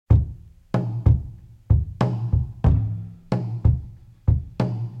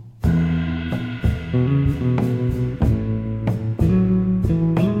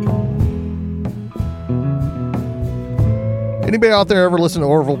Anybody out there ever listen to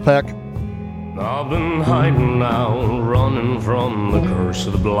Orville Peck? I've been hiding now, running from the curse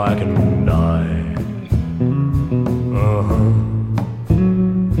of the blackened eye.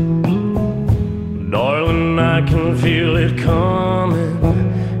 Darling, I can feel it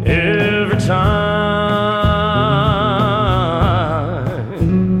coming every time.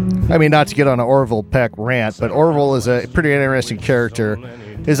 I mean, not to get on an Orville Peck rant, but Orville is a pretty interesting character.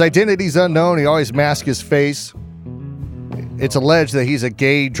 His identity's unknown. He always masks his face. It's alleged that he's a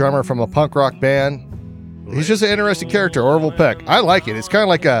gay drummer from a punk rock band. He's just an interesting character, Orville Peck. I like it. It's kind of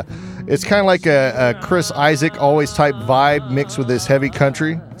like a Chris Isaak always type vibe mixed with this heavy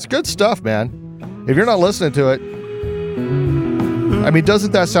country. It's good stuff, man. If you're not listening to it, I mean,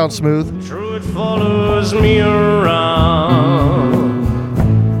 doesn't that sound smooth? True, it follows me around.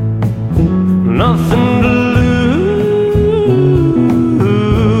 Nothing to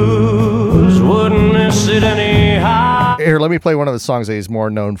lose. Wouldn't miss it anyhow. Here, let me play one of the songs that he's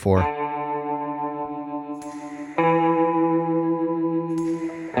more known for.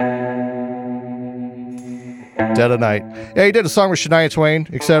 Dead of Night. Yeah, he did a song with Shania Twain,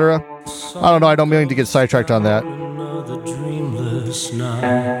 etc. I don't know. I don't mean to get sidetracked on that.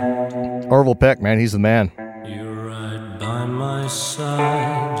 Orville Peck, man, he's the man. Right by my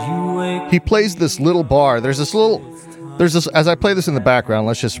side, he plays this little bar. There's this, as I play this in the background,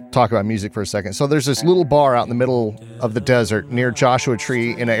 let's just talk about music for a second. So there's this little bar out in the middle of the desert near Joshua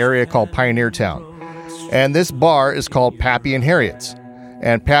Tree in an area called Pioneer Town. And this bar is called Pappy and Harriet's.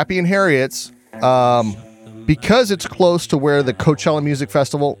 And Pappy and Harriet's, because it's close to where the Coachella Music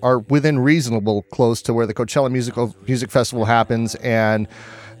Festival, or within reasonable close to where the Coachella Music Festival happens, and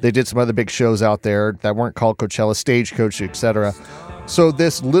they did some other big shows out there that weren't called Coachella, Stagecoach, etc. So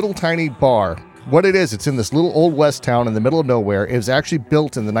this little tiny bar, what it is, it's in this little old west town in the middle of nowhere. It was actually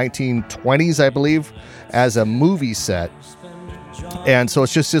built in the 1920s, I believe, as a movie set. And so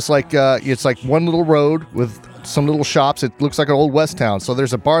it's just like it's like one little road with some little shops. It looks like an old west town. So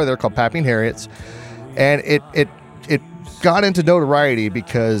there's a bar there called Pappy and Harriet's. And it got into notoriety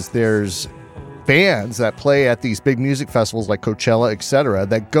because there's bands that play at these big music festivals like Coachella, etc.,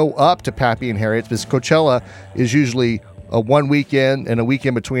 that go up to Pappy and Harriet's, because Coachella is usually a one weekend and a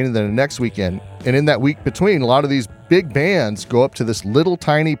weekend between, and then the next weekend. And in that week between, a lot of these big bands go up to this little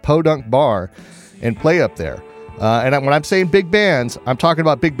tiny podunk bar and play up there. And when I'm saying big bands, I'm talking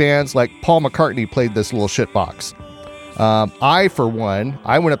about big bands like Paul McCartney played this little shitbox. For one,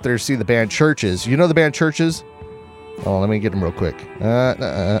 I went up there to see the band Churches. You know the band Churches? Oh, let me get them real quick.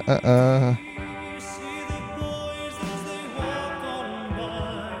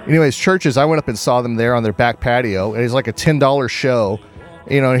 Anyways, Churches, I went up and saw them there on their back patio. It was like a $10 show.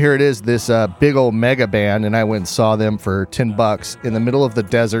 You know, here it is, this big old mega band, and I went and saw them for $10 in the middle of the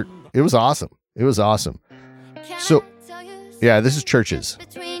desert. It was awesome. It was awesome. So, yeah, this is Churches.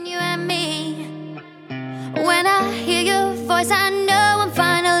 Between you and me, when I hear your voice, I know I'm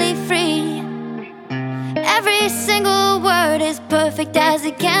finally free. Every single word is perfect as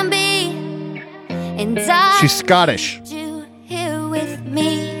it can be. And she's Scottish. You here with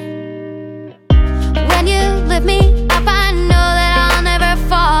me. When you lift me up, I know that I'll never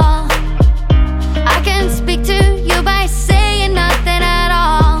fall. I can speak to you by saying nothing at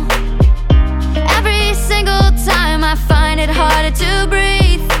all. Every single time I find it harder to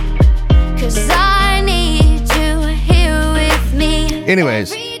breathe, 'cause I need you here with me.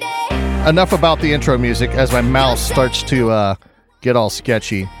 Anyways, enough about the intro music as my mouth starts to get all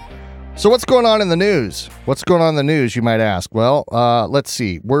sketchy. So what's going on in the news? What's going on in the news, you might ask? Well, let's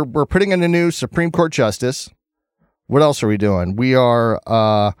see. We're putting in a new Supreme Court justice. What else are we doing? We are,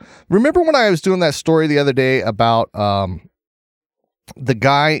 remember when I was doing that story the other day about the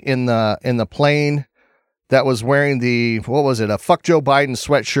guy in the plane that was wearing a Fuck Joe Biden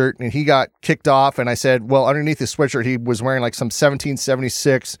sweatshirt, and he got kicked off, and I said, well, underneath his sweatshirt, he was wearing like some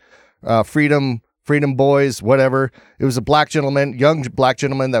 1776 Freedom Boys, whatever. It was a young black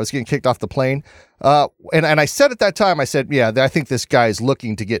gentleman that was getting kicked off the plane. And I said at that time, I said, yeah, I think this guy is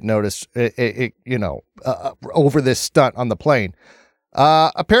looking to get noticed, over this stunt on the plane.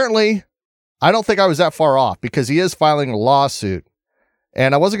 Apparently, I don't think I was that far off, because he is filing a lawsuit.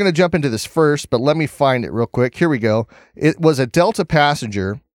 And I wasn't going to jump into this first, but let me find it real quick. Here we go. It was a Delta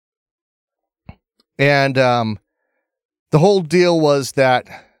passenger. And the whole deal was that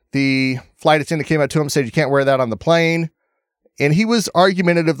the flight attendant came up to him and said, you can't wear that on the plane. And he was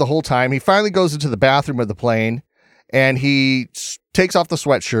argumentative the whole time. He finally goes into the bathroom of the plane and he takes off the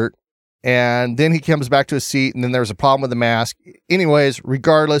sweatshirt, and then he comes back to his seat, and then there's a problem with the mask. Anyways,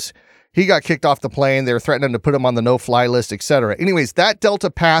 regardless, he got kicked off the plane. They were threatening to put him on the no-fly list, etc. Anyways, that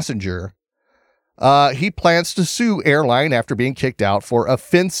Delta passenger He plans to sue airline after being kicked out for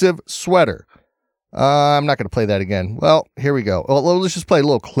offensive sweater. I'm not going to play that again. Well, here we go. Well, let's just play a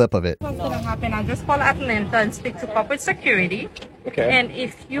little clip of it. What's going to happen? I just call Atlanta and speak to corporate security. Okay. And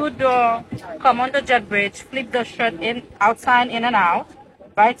if you do come on the jet bridge, flip the shirt in, outside, in and out,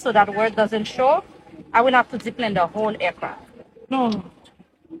 right, so that word doesn't show, I will have to discipline the whole aircraft. No.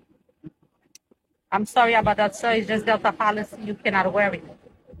 I'm sorry about that, sir. It's just Delta policy. You cannot wear it.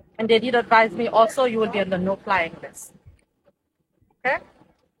 And they did advise me also you will be on the no-flying list. Okay?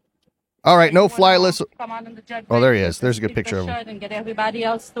 All right, no fly list. Come on the jet Oh, there he bridge, is. There's a good flip picture the of him. shirt and get everybody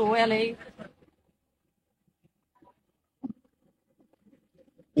else to LA.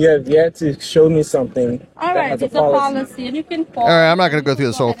 You have yet to show me something All that right, has a it's a policy. policy, and you can All right, I'm not going to go through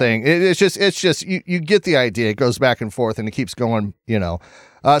this whole thing. It's just you get the idea. It goes back and forth and it keeps going, you know.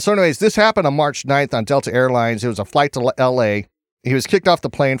 So anyways, this happened on March 9th on Delta Airlines. It was a flight to LA. He was kicked off the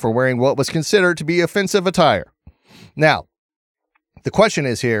plane for wearing what was considered to be offensive attire. Now, the question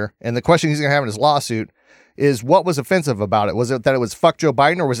is here, and the question he's going to have in his lawsuit is what was offensive about it? Was it that it was fuck Joe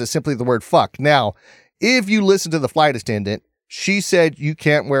Biden, or was it simply the word fuck? Now, if you listen to the flight attendant, she said you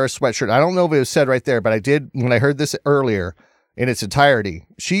can't wear a sweatshirt. I don't know if it was said right there, but I did when I heard this earlier in its entirety.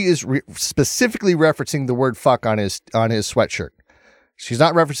 She is specifically referencing the word fuck on his sweatshirt. She's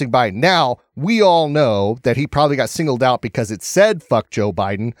not referencing Biden. Now, we all know that he probably got singled out because it said fuck Joe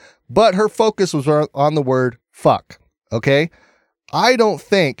Biden, but her focus was on the word fuck. Okay? I don't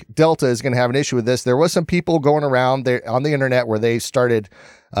think Delta is going to have an issue with this. There was some people going around there on the internet where they started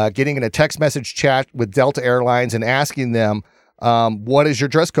getting in a text message chat with Delta Airlines and asking them, what is your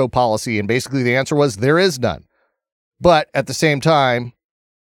dress code policy? And basically the answer was there is none. But at the same time,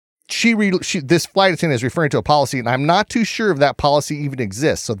 this flight attendant is referring to a policy, and I'm not too sure if that policy even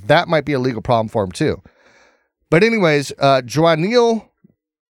exists. So that might be a legal problem for him too. But anyways, Johnneil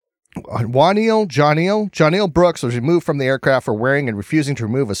Brooks was removed from the aircraft for wearing and refusing to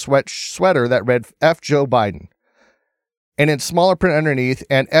remove a sweater that read F Joe Biden, and in smaller print underneath,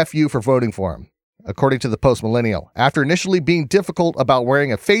 and F you for voting for him, according to the Post Millennial. After initially being difficult about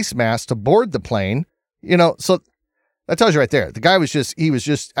wearing a face mask to board the plane, you know, so that tells you right there. The guy was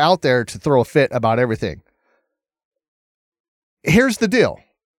just out there to throw a fit about everything. Here's the deal.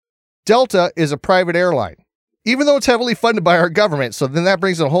 Delta is a private airline, even though it's heavily funded by our government. So then that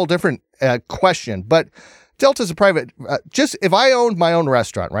brings a whole different question. But Delta's a private, just if I owned my own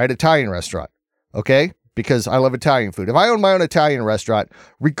restaurant, right? Italian restaurant. Okay. Because I love Italian food. If I own my own Italian restaurant,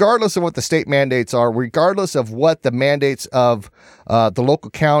 regardless of what the state mandates are, regardless of what the mandates of the local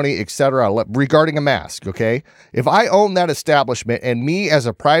county, etc., regarding a mask, okay? If I own that establishment and me as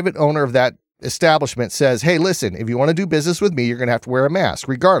a private owner of that establishment says, hey, listen, if you want to do business with me, you're going to have to wear a mask,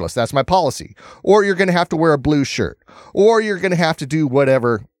 regardless. That's my policy. Or you're going to have to wear a blue shirt. Or you're going to have to do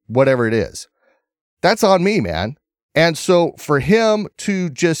whatever it is. That's on me, man. And so for him to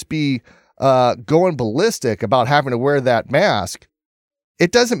just be going ballistic about having to wear that mask,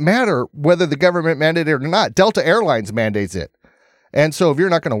 it doesn't matter whether the government mandates it or not. Delta Airlines mandates it. And so if you're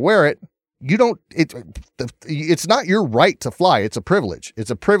not going to wear it, it's not your right to fly. It's a privilege.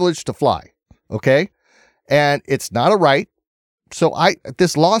 It's a privilege to fly. Okay. And it's not a right. So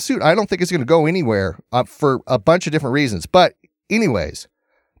this lawsuit, I don't think it's going to go anywhere for a bunch of different reasons. But anyways,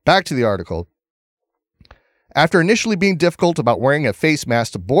 back to the article. After initially being difficult about wearing a face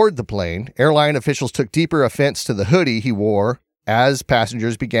mask to board the plane, airline officials took deeper offense to the hoodie he wore as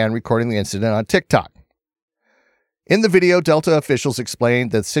passengers began recording the incident on TikTok. In the video, Delta officials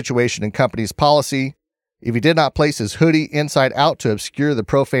explained the situation and company's policy. If he did not place his hoodie inside out to obscure the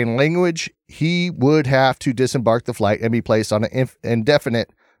profane language, he would have to disembark the flight and be placed on an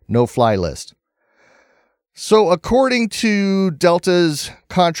indefinite no-fly list. So according to Delta's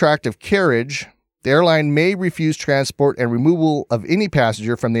contract of carriage, the airline may refuse transport and removal of any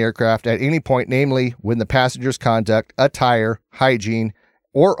passenger from the aircraft at any point, namely when the passenger's conduct, attire, hygiene,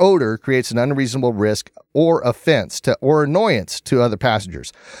 or odor creates an unreasonable risk or offense or annoyance to other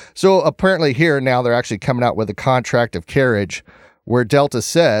passengers. So apparently here now they're actually coming out with a contract of carriage where Delta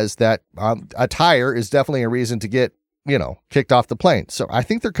says that attire is definitely a reason to get, kicked off the plane. So I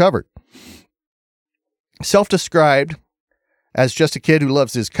think they're covered. Self-described as just a kid who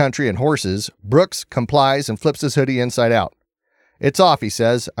loves his country and horses, Brooks complies and flips his hoodie inside out. It's off, he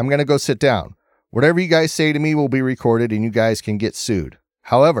says. I'm going to go sit down. Whatever you guys say to me will be recorded and you guys can get sued.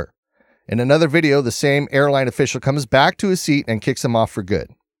 However, in another video, the same airline official comes back to his seat and kicks him off for good.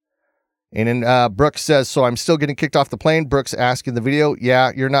 And then Brooks says, so I'm still getting kicked off the plane? Brooks asked in the video,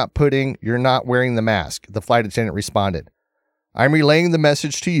 yeah, you're not wearing the mask. The flight attendant responded. I'm relaying the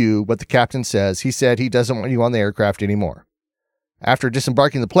message to you, what the captain says. He said he doesn't want you on the aircraft anymore. After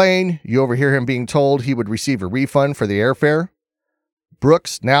disembarking the plane, you overhear him being told he would receive a refund for the airfare.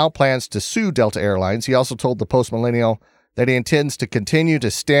 Brooks now plans to sue Delta Airlines. He also told the Post-Millennial that he intends to continue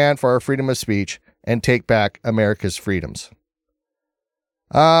to stand for our freedom of speech and take back America's freedoms.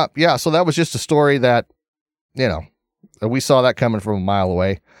 Yeah, so that was just a story that, we saw that coming from a mile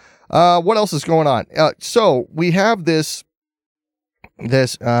away. What else is going on? So we have this,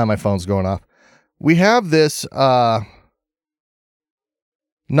 my phone's going off. We have this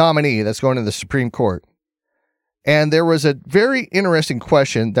nominee that's going to the Supreme Court. And there was a very interesting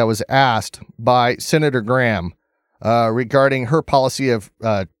question that was asked by Senator Graham regarding her policy of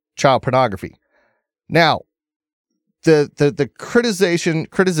child pornography. Now, the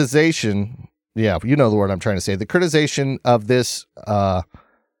criticization, yeah, you know the word I'm trying to say, the criticization of this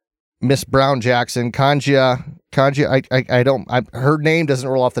Miss Brown Jackson, Kangia, her name doesn't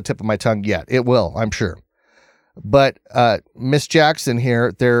roll off the tip of my tongue yet. It will, I'm sure. But Miss Jackson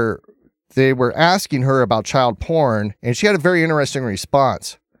here, they were asking her about child porn, and she had a very interesting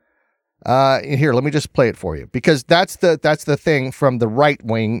response. Here, let me just play it for you, because that's the thing from the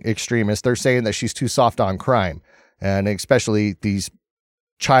right-wing extremists. They're saying that she's too soft on crime, and especially these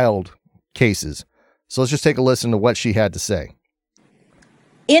child cases. So let's just take a listen to what she had to say.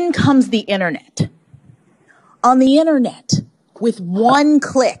 In comes the internet. On the internet, with one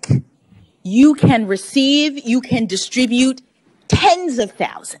click, you can receive, you can distribute tens of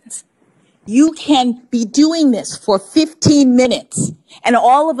thousands. You can be doing this for 15 minutes, and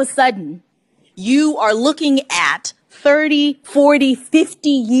all of a sudden, you are looking at 30, 40, 50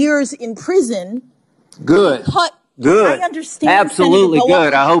 years in prison. Good. Good. I understand. Absolutely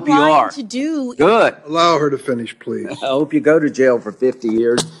good. I hope you are. Good. Allow her to finish, please. I hope you go to jail for 50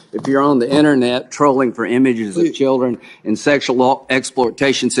 years if you're on the internet trolling for images of children and sexual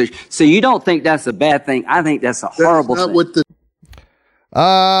exploitation. So you don't think that's a bad thing? I think that's a horrible thing.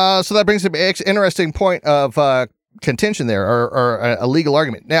 So that brings up an interesting point of contention there, or a legal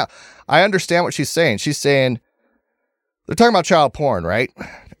argument. Now, I understand what she's saying. She's saying they're talking about child porn, right?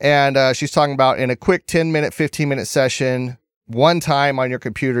 And she's talking about in a quick 10-minute, 15-minute session, one time on your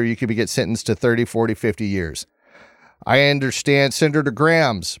computer, you could get sentenced to 30, 40, 50 years. I understand Senator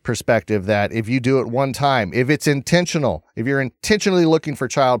Graham's perspective that if you do it one time, if it's intentional, if you're intentionally looking for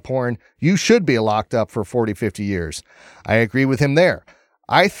child porn, you should be locked up for 40, 50 years. I agree with him there.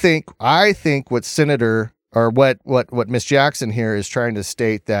 I think what Senator, or what Miss Jackson here is trying to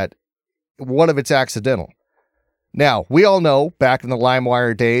state, that one of it's accidental. Now, we all know back in the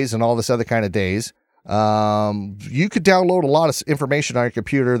LimeWire days and all this other kind of days, you could download a lot of information on your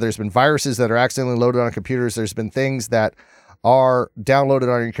computer. There's been viruses that are accidentally loaded on computers. There's been things that are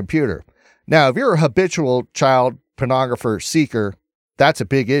downloaded on your computer. Now, if you're a habitual child pornographer seeker, that's a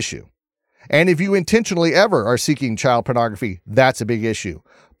big issue. And if you intentionally ever are seeking child pornography, that's a big issue.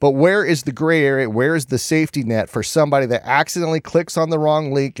 But where is the gray area? Where is the safety net for somebody that accidentally clicks on the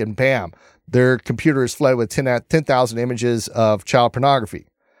wrong link and bam, their computer is flooded with 10,000 images of child pornography?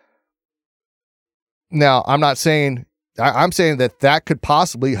 Now, I'm not saying, I'm saying that could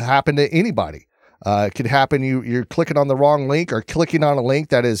possibly happen to anybody. It could happen, you're clicking on the wrong link or clicking on a link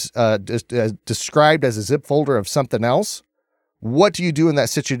that is described as a zip folder of something else. What do you do in that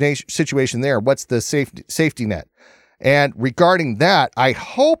situation there? What's the safety net? And regarding that, I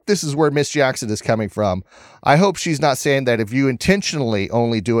hope this is where Miss Jackson is coming from. I hope she's not saying that if you intentionally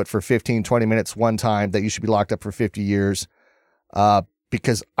only do it for 15, 20 minutes one time, that you should be locked up for 50 years.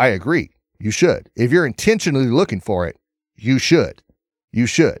 Because I agree, you should. If you're intentionally looking for it, you should. You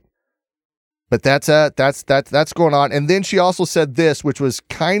should. But that's going on. And then she also said this, which was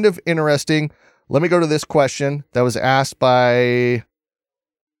kind of interesting. Let me go to this question that was asked by...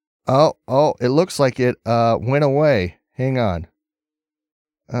 Oh, it looks like it went away. Hang on.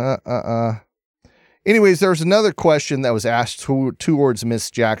 Anyways, there was another question that was asked towards Miss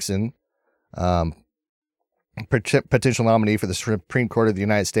Jackson, potential nominee for the Supreme Court of the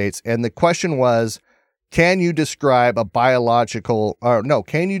United States. And the question was, can you describe a biological,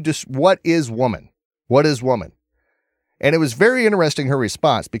 what is woman? What is woman? And it was very interesting, her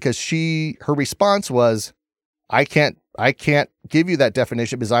response, because her response was, I can't give you that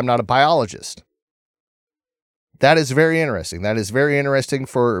definition because I'm not a biologist. That is very interesting. That is very interesting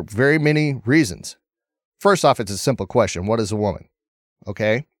for very many reasons. First off, it's a simple question. What is a woman?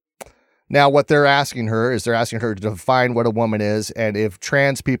 Okay. Now, what they're asking her is they're asking her to define what a woman is and if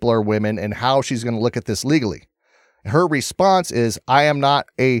trans people are women and how she's going to look at this legally. Her response is, I am not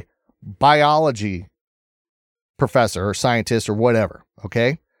a biology professor or scientist or whatever.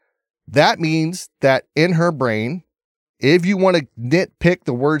 Okay. That means that in her brain, if you want to nitpick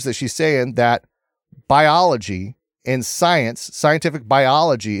the words that she's saying, that biology in science, scientific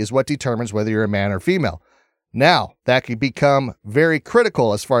biology is what determines whether you're a man or female. Now, that could become very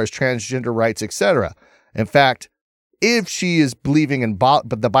critical as far as transgender rights, etc. In fact, if she is believing in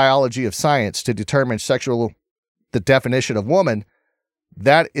the biology of science to determine the definition of woman,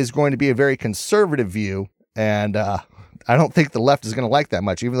 that is going to be a very conservative view, and I don't think the left is going to like that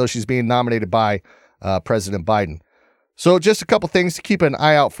much, even though she's being nominated by President Biden. So just a couple things to keep an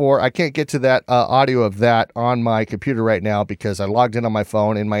eye out for. I can't get to that audio of that on my computer right now because I logged in on my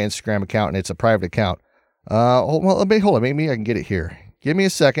phone in my Instagram account, and it's a private account. Hold on. Maybe I can get it here. Give me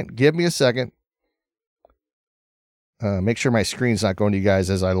a second. Make sure my screen's not going to you guys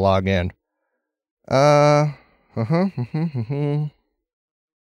as I log in.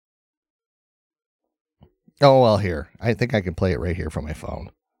 Oh, well, here. I think I can play it right here from my phone.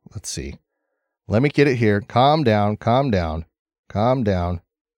 Let's see. Let me get it here. Calm down.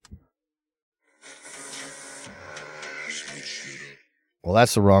 Well,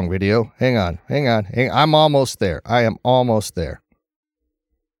 that's the wrong video. Hang on. I'm almost there. I am almost there.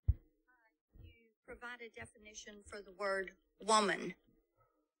 You provide a definition for the word woman.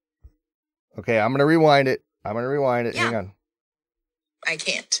 Okay, I'm going to rewind it. Yeah. Hang on. I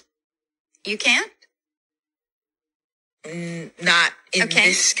can't. You can't? Not in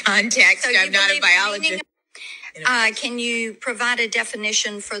this context. So I'm not a biologist. Can you provide a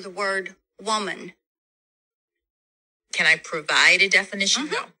definition for the word woman? Can I provide a definition?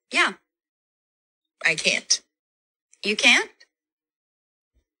 No. Yeah. I can't. You can't?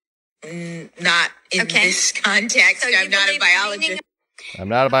 Not in this context. So I'm not a biologist. I'm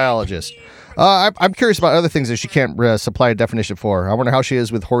not a biologist. I'm curious about other things that she can't supply a definition for. I wonder how she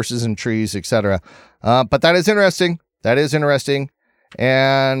is with horses and trees, etc. But that is interesting.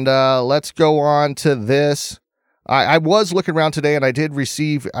 And let's go on to this. I was looking around today, and I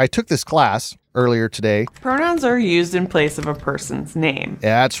took this class earlier today. Pronouns are used in place of a person's name.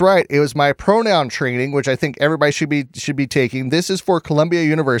 That's right. It was my pronoun training, which I think everybody should be taking. This is for Columbia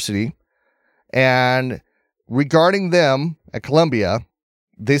University. And regarding them at Columbia,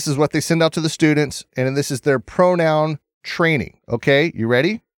 this is what they send out to the students, and this is their pronoun training. Okay, you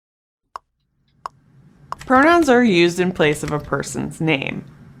ready? Pronouns are used in place of a person's name.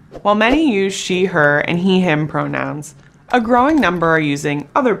 While many use she, her, and he, him pronouns, a growing number are using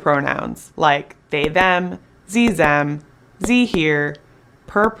other pronouns like they, them, ze, them, ze, here,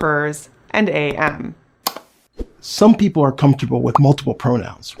 per, pers, and am. Some people are comfortable with multiple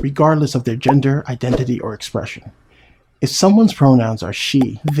pronouns, regardless of their gender, identity, or expression. If someone's pronouns are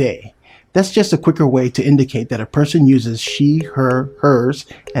she, they, that's just a quicker way to indicate that a person uses she, her, hers,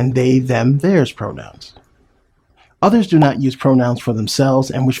 and they, them, theirs pronouns. Others do not use pronouns for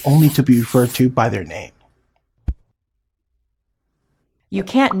themselves and wish only to be referred to by their name. You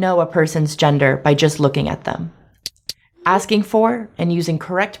can't know a person's gender by just looking at them. Asking for and using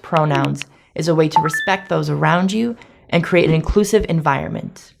correct pronouns is a way to respect those around you and create an inclusive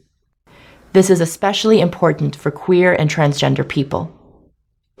environment. This is especially important for queer and transgender people.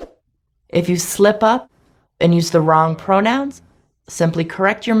 If you slip up and use the wrong pronouns, simply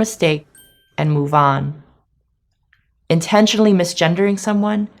correct your mistake and move on. Intentionally misgendering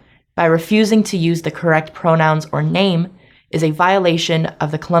someone by refusing to use the correct pronouns or name is a violation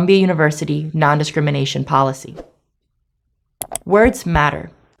of the Columbia University non-discrimination policy. Words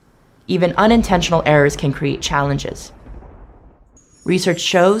matter. Even unintentional errors can create challenges. Research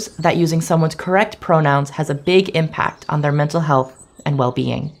shows that using someone's correct pronouns has a big impact on their mental health and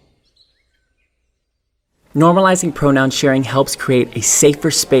well-being. Normalizing pronoun sharing helps create a safer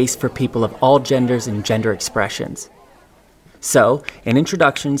space for people of all genders and gender expressions. So, in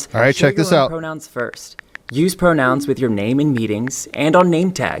introductions, all right, check this out. Pronouns first. Use pronouns with your name in meetings and on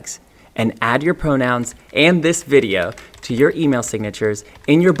name tags, and add your pronouns and this video to your email signatures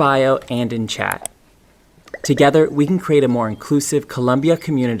in your bio and in chat. Together, we can create a more inclusive Columbia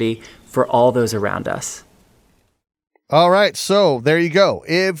community for all those around us. All right, so there you go.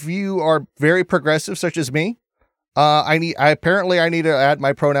 If you are very progressive, such as me, I need to add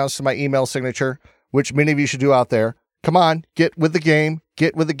my pronouns to my email signature, which many of you should do out there. Come on, get with the game.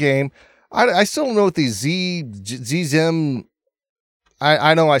 I still don't know what these Zim.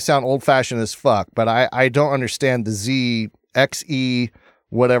 I know I sound old fashioned as fuck, but I don't understand the Z, XE,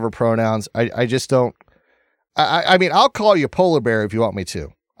 whatever pronouns. I just don't. I mean, I'll call you polar bear if you want me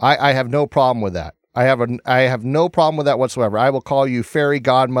to. I have no problem with that. I have no problem with that whatsoever. I will call you fairy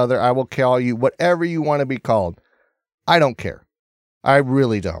godmother. I will call you whatever you want to be called. I don't care. I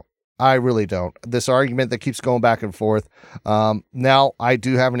really don't. This argument that keeps going back and forth. Now, I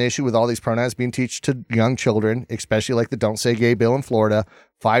do have an issue with all these pronouns being taught to young children, especially like the Don't Say Gay bill in Florida,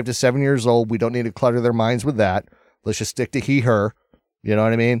 5 to 7 years old. We don't need to clutter their minds with that. Let's just stick to he, her. You know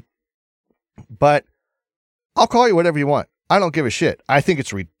what I mean? But I'll call you whatever you want. I don't give a shit. I think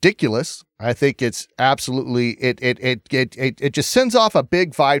it's ridiculous. I think it's absolutely, it just sends off a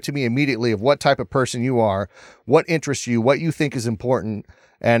big vibe to me immediately of what type of person you are, what interests you, what you think is important,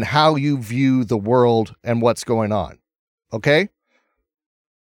 and how you view the world and what's going on. Okay?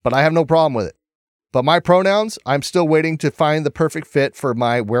 But I have no problem with it. But my pronouns, I'm still waiting to find the perfect fit for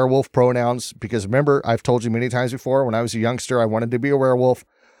my werewolf pronouns, because remember, I've told you many times before, when I was a youngster, I wanted to be a werewolf.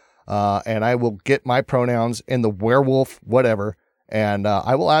 And I will get my pronouns in the werewolf, whatever, and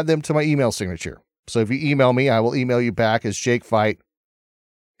I will add them to my email signature. So if you email me, I will email you back as Jake Fight,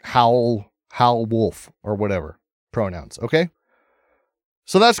 Howl Wolf, or whatever pronouns. Okay.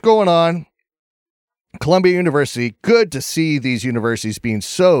 So that's going on. Columbia University. Good to see these universities being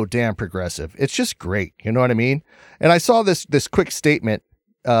so damn progressive. It's just great. You know what I mean? And I saw this quick statement.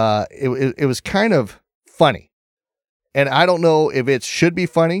 It was kind of funny, and I don't know if it should be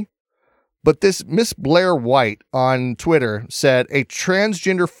funny. But this Miss Blair White on Twitter said a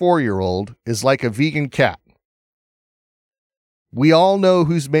transgender 4-year-old is like a vegan cat. We all know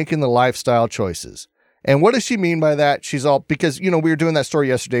who's making the lifestyle choices. And what does she mean by that? She's all, because, we were doing that story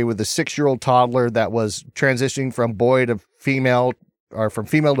yesterday with the 6-year-old toddler that was transitioning from boy to female, or from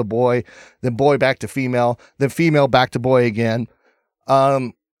female to boy, then boy back to female, then female back to boy again.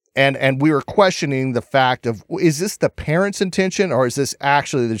 And we were questioning the fact of, is this the parent's intention or is this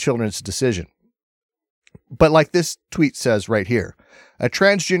actually the children's decision? But like this tweet says right here, a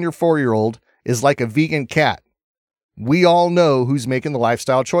transgender 4-year-old is like a vegan cat. We all know who's making the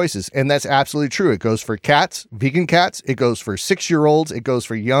lifestyle choices. And that's absolutely true. It goes for cats, vegan cats. It goes for 6-year-olds. It goes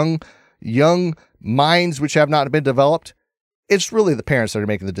for young minds which have not been developed. It's really the parents that are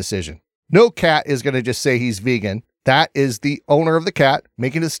making the decision. No cat is going to just say he's vegan. That is the owner of the cat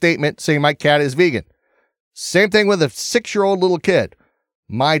making a statement saying my cat is vegan. Same thing with a 6-year-old little kid.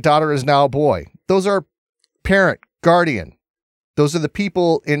 My daughter is now a boy. Those are parent, guardian. Those are the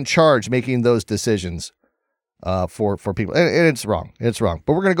people in charge making those decisions for people. And it's wrong. It's wrong.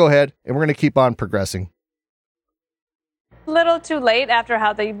 But we're going to go ahead and we're going to keep on progressing. Little too late after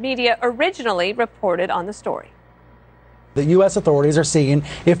how the media originally reported on the story. The U.S. authorities are seeing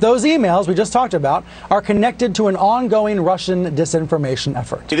if those emails we just talked about are connected to an ongoing Russian disinformation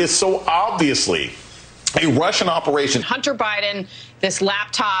effort. It is so obviously a Russian operation. Hunter Biden, this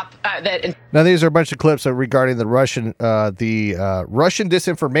laptop Now, these are a bunch of clips regarding the Russian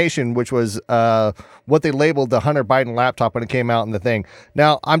disinformation, which was what they labeled the Hunter Biden laptop when it came out in the thing.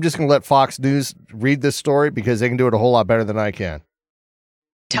 Now, I'm just going to let Fox News read this story because they can do it a whole lot better than I can.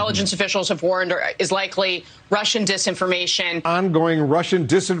 Intelligence officials have warned is likely Russian disinformation. Ongoing Russian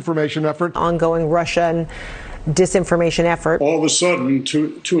disinformation effort. Ongoing Russian disinformation effort. All of a sudden,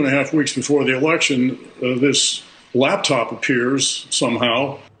 two and a half weeks before the election, this laptop appears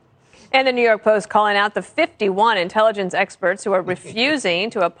somehow. And the New York Post calling out the 51 intelligence experts who are refusing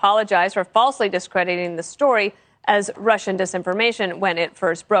to apologize for falsely discrediting the story as Russian disinformation when it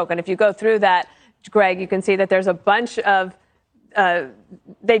first broke. And if you go through that, Greg, you can see that there's a bunch of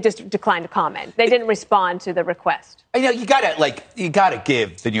they just declined to comment. They didn't respond to the request. You gotta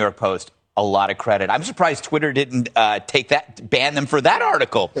give the New York Post a lot of credit. I'm surprised Twitter didn't ban them for that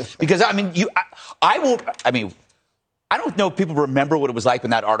article, because I don't know if people remember what it was like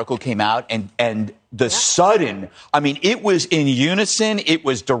when that article came out and the sudden, it was in unison, it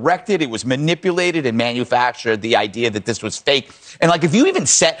was directed, it was manipulated and manufactured, the idea that this was fake. And if you even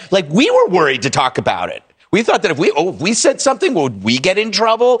said, we were worried to talk about it. We thought that if we said something, would we get in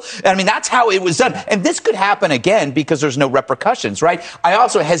trouble? That's how it was done. And this could happen again because there's no repercussions, right? I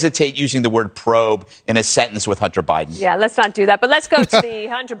also hesitate using the word probe in a sentence with Hunter Biden. Yeah, let's not do that. But let's go to the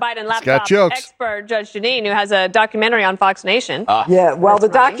Hunter Biden laptop expert, Judge Jeanine, who has a documentary on Fox Nation. The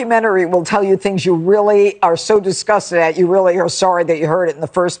documentary will tell you things you really are so disgusted at. You really are sorry that you heard it in the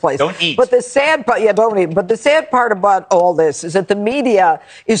first place. Don't eat. But the sad part, don't eat. But the sad part about all this is that the media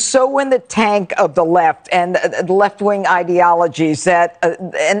is so in the tank of the left and left-wing ideologies that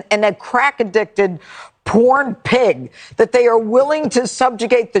and a crack-addicted porn pig that they are willing to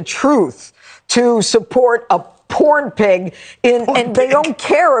subjugate the truth to support a porn pig and they don't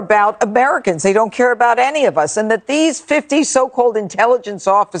care about Americans. They don't care about any of us. And that these 50 so-called intelligence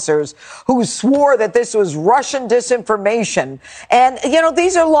officers who swore that this was Russian disinformation. And,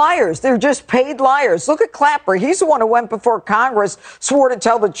 these are liars. They're just paid liars. Look at Clapper. He's the one who went before Congress, swore to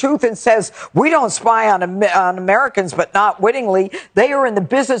tell the truth and says, we don't spy on Americans, but not wittingly. They are in the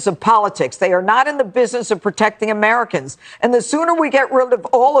business of politics. They are not in the business of protecting Americans. And the sooner we get rid of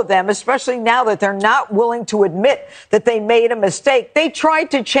all of them, especially now that they're not willing to admit admit that they made a mistake. They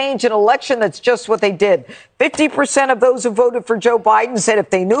tried to change an election. That's just what they did. 50% of those who voted for Joe Biden said if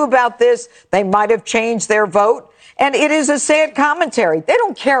they knew about this, they might have changed their vote. And it is a sad commentary. They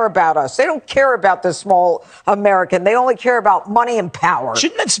don't care about us. They don't care about the small American. They only care about money and power.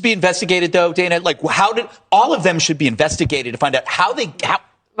 Shouldn't this be investigated, though, Dana? Like, how did all of them should be investigated to find out how they.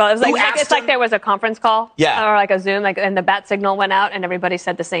 Well, it was it's like there was a conference call, or like a Zoom, and the bat signal went out, and everybody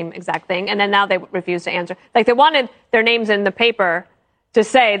said the same exact thing, and then now they refuse to answer. Like they wanted their names in the paper to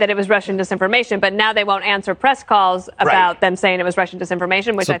say that it was Russian disinformation, but now they won't answer press calls about them saying it was Russian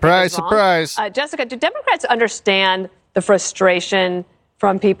disinformation, which I think is wrong. Surprise. Jessica, do Democrats understand the frustration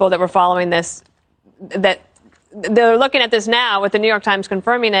from people that were following this? That they're looking at this now with the New York Times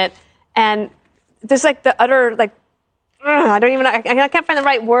confirming it, and there's like the utter I can't find the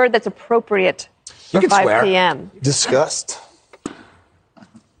right word that's appropriate for 5 p.m. Disgust.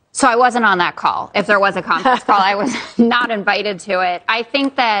 So I wasn't on that call. If there was a conference call, I was not invited to it. I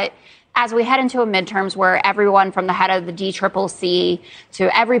think that as we head into a midterms where everyone from the head of the DCCC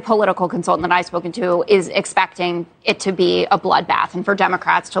to every political consultant that I've spoken to is expecting it to be a bloodbath and for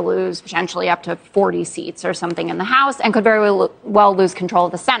Democrats to lose potentially up to 40 seats or something in the House and could very well lose control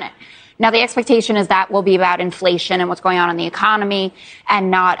of the Senate. Now, the expectation is that will be about inflation and what's going on in the economy and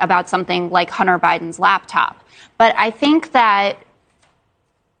not about something like Hunter Biden's laptop. But I think that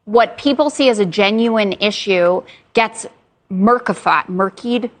what people see as a genuine issue gets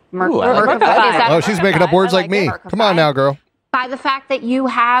murkified. Oh, she's making up words like me. Come on now, girl. By the fact that you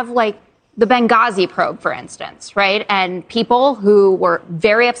have like the Benghazi probe, for instance, right? And people who were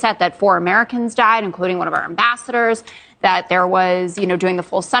very upset that 4 Americans died, including one of our ambassadors, that there was, doing the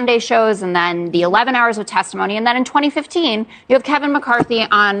full Sunday shows and then the 11 hours of testimony. And then in 2015, you have Kevin McCarthy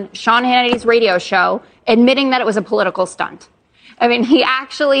on Sean Hannity's radio show admitting that it was a political stunt. I mean, he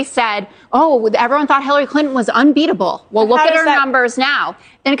actually said, everyone thought Hillary Clinton was unbeatable. Well, look at her numbers now.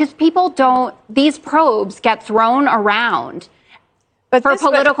 And because these probes get thrown around for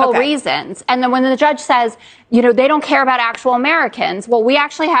political reasons. And then when the judge says, they don't care about actual Americans, well, we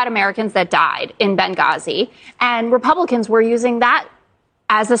actually had Americans that died in Benghazi, and Republicans were using that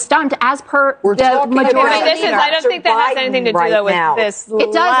as a stunt, as per the majority. I don't think that has anything to do with this.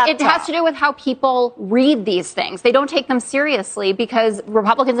 It does. It has to do with how people read these things. They don't take them seriously because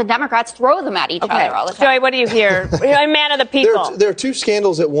Republicans and Democrats throw them at each other all the time. Joey, what do you hear? You're a man of the people. There are 2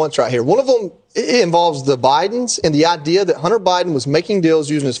 scandals at once right here. One of them involves the Bidens and the idea that Hunter Biden was making deals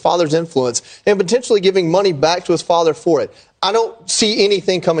using his father's influence and potentially giving money back to his father for it. I don't see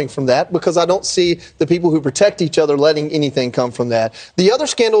anything coming from that because I don't see the people who protect each other letting anything come from that. The other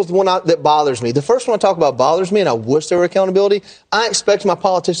scandal is the one that bothers me. The first one I talk about bothers me, and I wish there were accountability. I expect my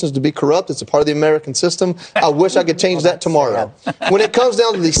politicians to be corrupt. It's a part of the American system. I wish I could change that tomorrow. When it comes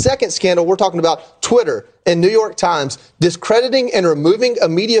down to the second scandal, we're talking about Twitter and New York Times discrediting and removing a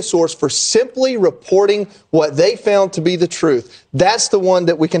media source for simply reporting what they found to be the truth. That's the one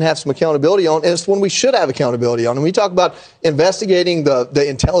that we can have some accountability on, and it's the one we should have accountability on. And we talk about investigating the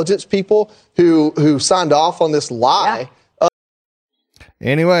intelligence people who signed off on this lie.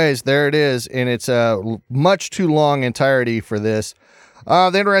 Anyways, there it is, and it's a much too long entirety for this.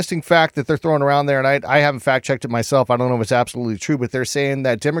 The interesting fact that they're throwing around there, and I haven't fact-checked it myself, I don't know if it's absolutely true, but they're saying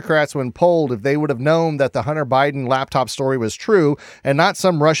that Democrats, when polled, if they would have known that the Hunter Biden laptop story was true and not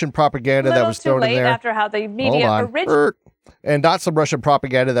some Russian propaganda that was thrown in there. After how the media originally... And not some Russian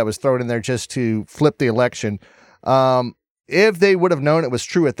propaganda that was thrown in there just to flip the election. If they would have known it was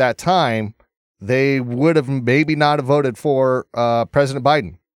true at that time, they would have maybe not have voted for President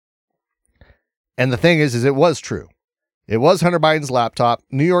Biden. And the thing is it was true. It was Hunter Biden's laptop.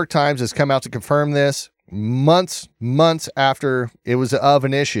 New York Times has come out to confirm this months after it was of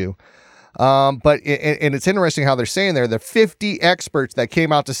an issue. But it's interesting how they're saying there, the 50 experts that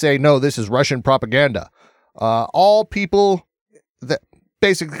came out to say, no, this is Russian propaganda. All people that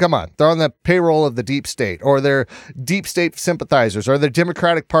basically, come on, they're on the payroll of the deep state, or they're deep state sympathizers, or they're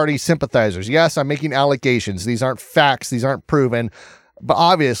Democratic Party sympathizers. Yes, I'm making allegations. These aren't facts. These aren't proven. But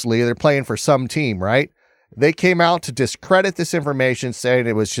obviously, they're playing for some team, right? They came out to discredit this information, saying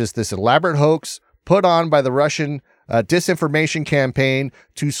it was just this elaborate hoax put on by the Russian disinformation campaign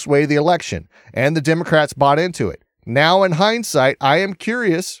to sway the election. And the Democrats bought into it. Now, in hindsight, I am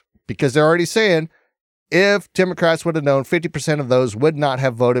curious, because they're already saying, if Democrats would have known, 50% of those would not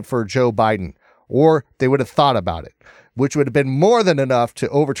have voted for Joe Biden, or they would have thought about it, which would have been more than enough to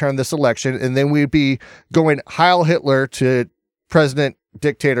overturn this election. And then we'd be going Heil Hitler to President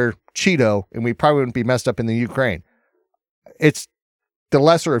Dictator Cheeto, and we probably wouldn't be messed up in the Ukraine. It's the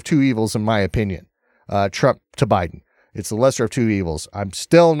lesser of 2 evils, in my opinion, Trump to Biden. It's the lesser of two evils. I'm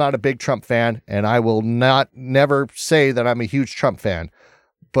still not a big Trump fan, and I will never say that I'm a huge Trump fan.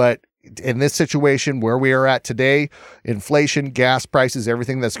 But in this situation where we are at today, inflation, gas prices,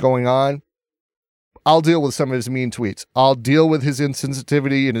 everything that's going on, I'll deal with some of his mean tweets. I'll deal with his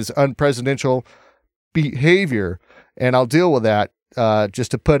insensitivity and his unpresidential behavior, and I'll deal with that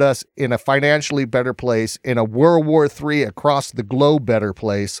just to put us in a financially better place, in a World War III across the globe better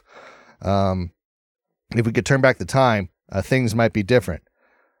place. If we could turn back the time, things might be different.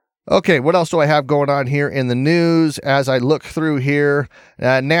 Okay, what else do I have going on here in the news as I look through here?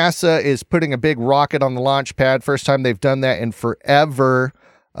 NASA is putting a big rocket on the launch pad. First time they've done that in forever.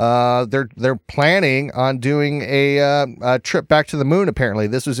 They're planning on doing a trip back to the moon, apparently.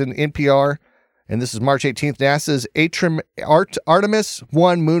 This was in NPR, and this is March 18th. NASA's Artemis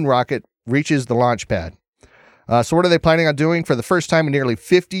 1 moon rocket reaches the launch pad. So what are they planning on doing? For the first time in nearly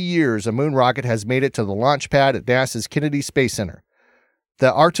 50 years, a moon rocket has made it to the launch pad at NASA's Kennedy Space Center.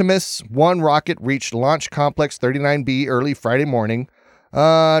 The Artemis 1 rocket reached Launch Complex 39B early Friday morning,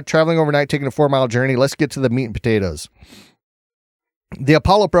 traveling overnight, taking a 4-mile journey. Let's get to the meat and potatoes. The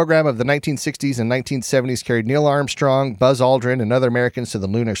Apollo program of the 1960s and 1970s carried Neil Armstrong, Buzz Aldrin, and other Americans to the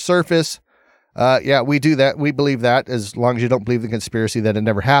lunar surface. Yeah, we do that. We believe that, as long as you don't believe the conspiracy that it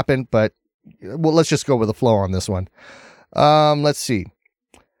never happened. But well, let's just go with the flow on this one. Let's see.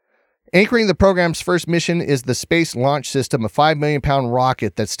 Anchoring the program's first mission is the Space Launch System, a 5 million pound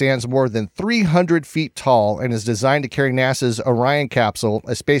rocket that stands more than 300 feet tall and is designed to carry NASA's Orion capsule,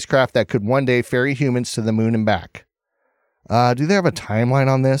 a spacecraft that could one day ferry humans to the moon and back. Do they have a timeline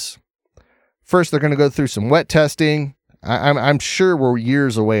on this? First, they're going to go through some wet testing. I'm sure we're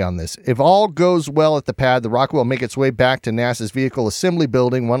years away on this. If all goes well at the pad, the rocket will make its way back to NASA's vehicle assembly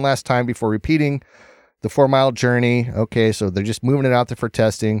building one last time before repeating the 4-mile journey. Okay, so they're just moving it out there for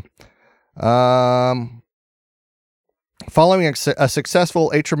testing. Following a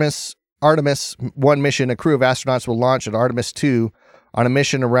successful Artemis 1 mission, a crew of astronauts will launch at Artemis 2 on a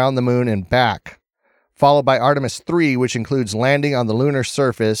mission around the moon and back, followed by Artemis 3, which includes landing on the lunar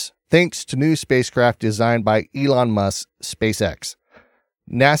surface, thanks to new spacecraft designed by Elon Musk's SpaceX.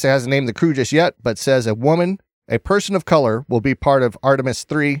 NASA hasn't named the crew just yet, but says a person of color, will be part of Artemis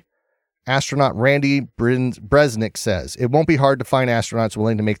 3. Astronaut Randy Bresnik says, it won't be hard to find astronauts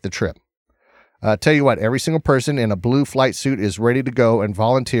willing to make the trip. Tell you what, every single person in a blue flight suit is ready to go and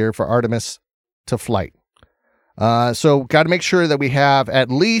volunteer for Artemis to flight. So got to make sure that we have at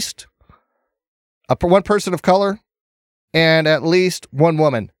least one person of color and at least one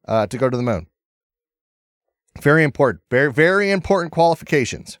woman to go to the moon. Very important. Very, very important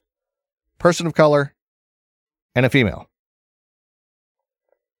qualifications. Person of color and a female.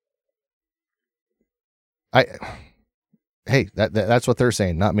 Hey, that's what they're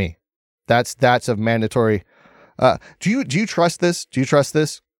saying, not me. That's a mandatory. Do you trust this? Do you trust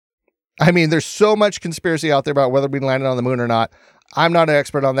this? I mean, there's so much conspiracy out there about whether we landed on the moon or not. I'm not an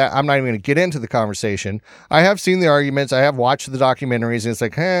expert on that. I'm not even going to get into the conversation. I have seen the arguments. I have watched the documentaries, and it's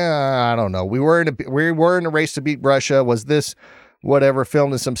like, I don't know. We were in a race to beat Russia. Was this whatever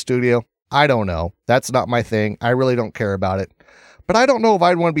filmed in some studio? I don't know. That's not my thing. I really don't care about it. But I don't know if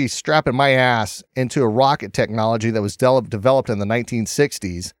I'd want to be strapping my ass into a rocket technology that was developed in the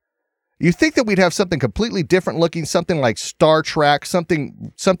 1960s. You think that we'd have something completely different looking, something like Star Trek,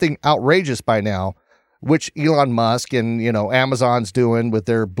 something outrageous by now, which Elon Musk and, Amazon's doing with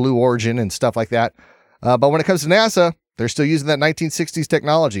their Blue Origin and stuff like that. But when it comes to NASA, they're still using that 1960s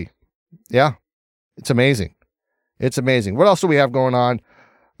technology. Yeah, it's amazing. It's amazing. What else do we have going on?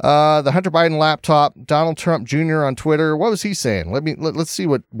 The Hunter Biden laptop, Donald Trump Jr. on Twitter. What was he saying? Let's see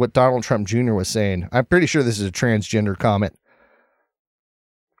what Donald Trump Jr. was saying. I'm pretty sure this is a transgender comment.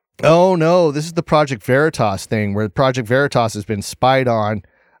 Oh no, this is the Project Veritas thing where Project Veritas has been spied on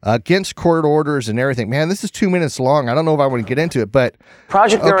against court orders and everything. Man, this is 2 minutes long. I don't know if I want to get into it, but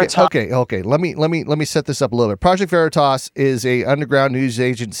Project Veritas. Okay. Let me set this up a little bit. Project Veritas is a underground news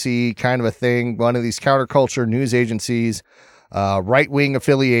agency kind of a thing. One of these counterculture news agencies, right-wing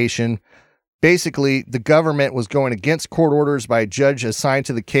affiliation. Basically, the government was going against court orders by a judge assigned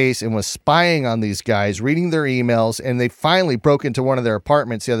to the case and was spying on these guys, reading their emails, and they finally broke into one of their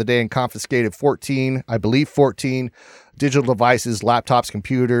apartments the other day and confiscated 14 digital devices, laptops,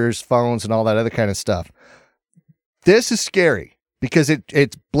 computers, phones, and all that other kind of stuff. This is scary because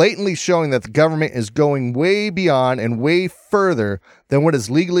it's blatantly showing that the government is going way beyond and way further than what is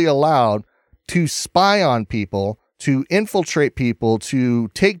legally allowed to spy on people, to infiltrate people, to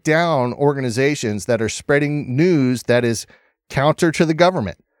take down organizations that are spreading news that is counter to the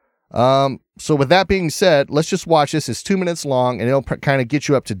government. So with that being said, let's just watch this. It's 2 minutes long, and it'll kind of get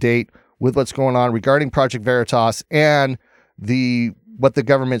you up to date with what's going on regarding Project Veritas and what the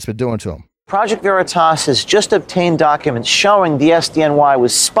government's been doing to them. Project Veritas has just obtained documents showing the SDNY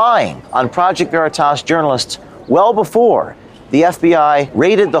was spying on Project Veritas journalists well before the FBI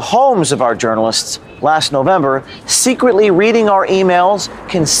raided the homes of our journalists last November, secretly reading our emails,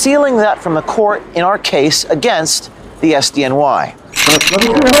 concealing that from the court in our case against the SDNY.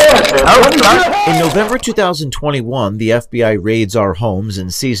 In November 2021, the FBI raids our homes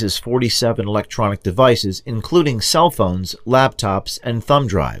and seizes 47 electronic devices, including cell phones, laptops, and thumb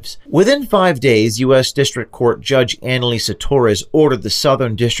drives. Within 5 days, U.S. District Court Judge Annalisa Torres ordered the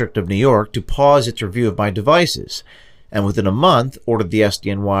Southern District of New York to pause its review of my devices, and within a month ordered the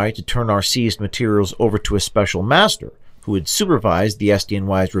SDNY to turn our seized materials over to a special master who would supervise the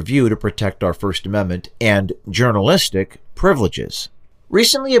SDNY's review to protect our First Amendment and journalistic privileges.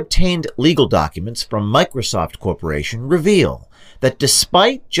 Recently obtained legal documents from Microsoft Corporation reveal that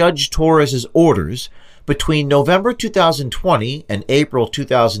despite Judge Torres' orders, between November 2020 and April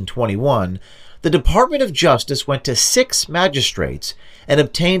 2021, the Department of Justice went to 6 magistrates and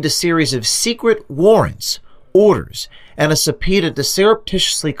obtained a series of secret warrants, orders, and a subpoena to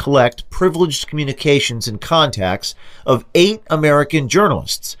surreptitiously collect privileged communications and contacts of 8 American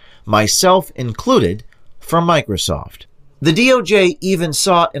journalists, myself included, from Microsoft. The DOJ even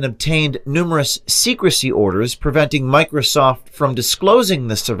sought and obtained numerous secrecy orders preventing Microsoft from disclosing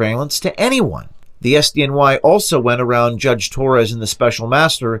the surveillance to anyone. The SDNY also went around Judge Torres and the Special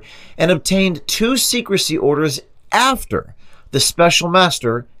Master and obtained 2 secrecy orders after the Special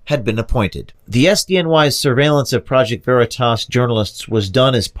Master had been appointed. The SDNY's surveillance of Project Veritas journalists was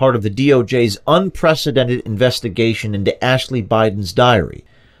done as part of the DOJ's unprecedented investigation into Ashley Biden's diary.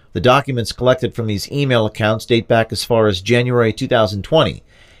 The documents collected from these email accounts date back as far as January 2020,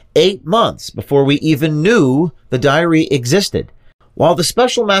 8 months before we even knew the diary existed. While the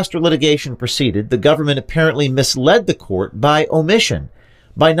Special Master litigation proceeded, the government apparently misled the court by omission,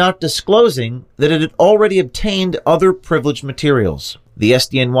 by not disclosing that it had already obtained other privileged materials. The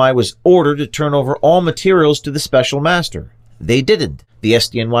SDNY was ordered to turn over all materials to the Special Master. They didn't. The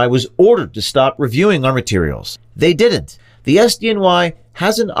SDNY was ordered to stop reviewing our materials. They didn't. The SDNY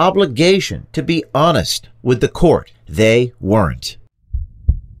has an obligation to be honest with the court. They weren't.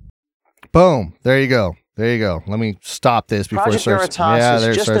 Boom. There you go. There you go. Let me stop this before Project it starts. Veritas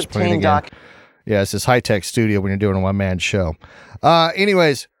There it just starts playing again. Yeah, it's this high-tech studio when you're doing a one-man show.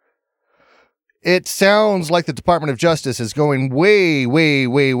 Anyways, it sounds like the Department of Justice is going way, way,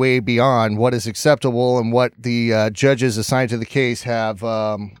 way, way beyond what is acceptable and what the judges assigned to the case have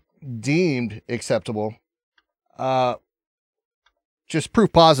deemed acceptable. Just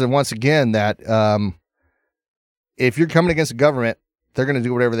proof positive once again that if you're coming against the government, they're going to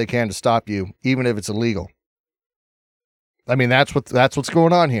do whatever they can to stop you, even if it's illegal. I mean, that's what's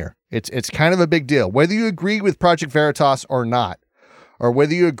going on here. It's kind of a big deal. Whether you agree with Project Veritas or not, or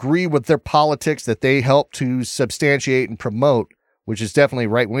whether you agree with their politics that they help to substantiate and promote, which is definitely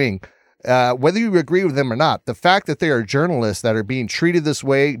right-wing, whether you agree with them or not, the fact that they are journalists that are being treated this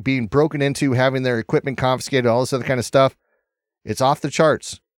way, being broken into, having their equipment confiscated, all this other kind of stuff, it's off the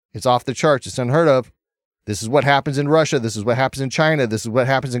charts. It's off the charts. It's unheard of. This is what happens in Russia. This is what happens in China. This is what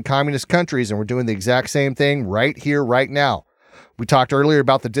happens in communist countries, and we're doing the exact same thing right here, right now. We talked earlier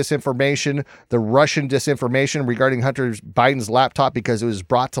about the disinformation, the Russian disinformation regarding Hunter Biden's laptop because it was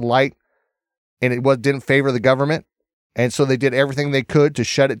brought to light and it didn't favor the government. And so they did everything they could to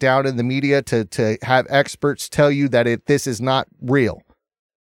shut it down in the media, to have experts tell you that this is not real.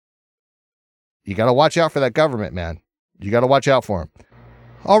 You got to watch out for that government, man. You got to watch out for them.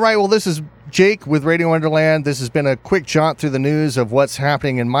 All right, well, this is Jake with Radio Wonderland. This has been a quick jaunt through the news of what's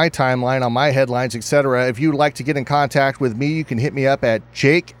happening in my timeline, on my headlines, etc. If you'd like to get in contact with me, you can hit me up at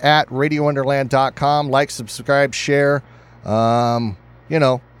jake@radiowonderland.com. Like, subscribe, share, and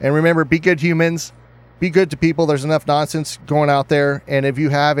remember, be good humans. Be good to people. There's enough nonsense going out there. And if you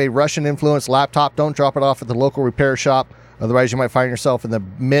have a Russian-influenced laptop, don't drop it off at the local repair shop. Otherwise, you might find yourself in the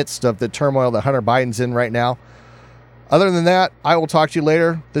midst of the turmoil that Hunter Biden's in right now. Other than that, I will talk to you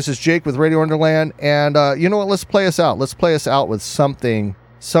later. This is Jake with Radio Wonderland. And you know what? Let's play us out. Let's play us out with something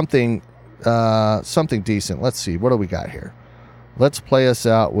decent. Let's see. What do we got here? Let's play us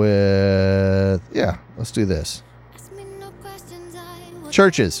out with... Yeah, let's do this.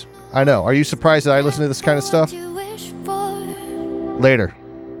 Churches. I know. Are you surprised that I listen to this kind of stuff? Later.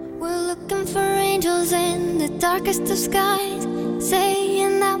 We're looking for angels in the darkest of skies,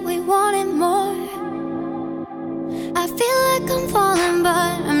 saying that we wanted more. I feel like I'm falling, but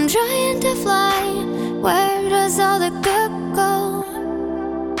I'm trying to fly. Where does all the good go?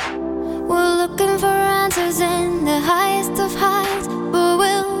 We're looking for answers in the highest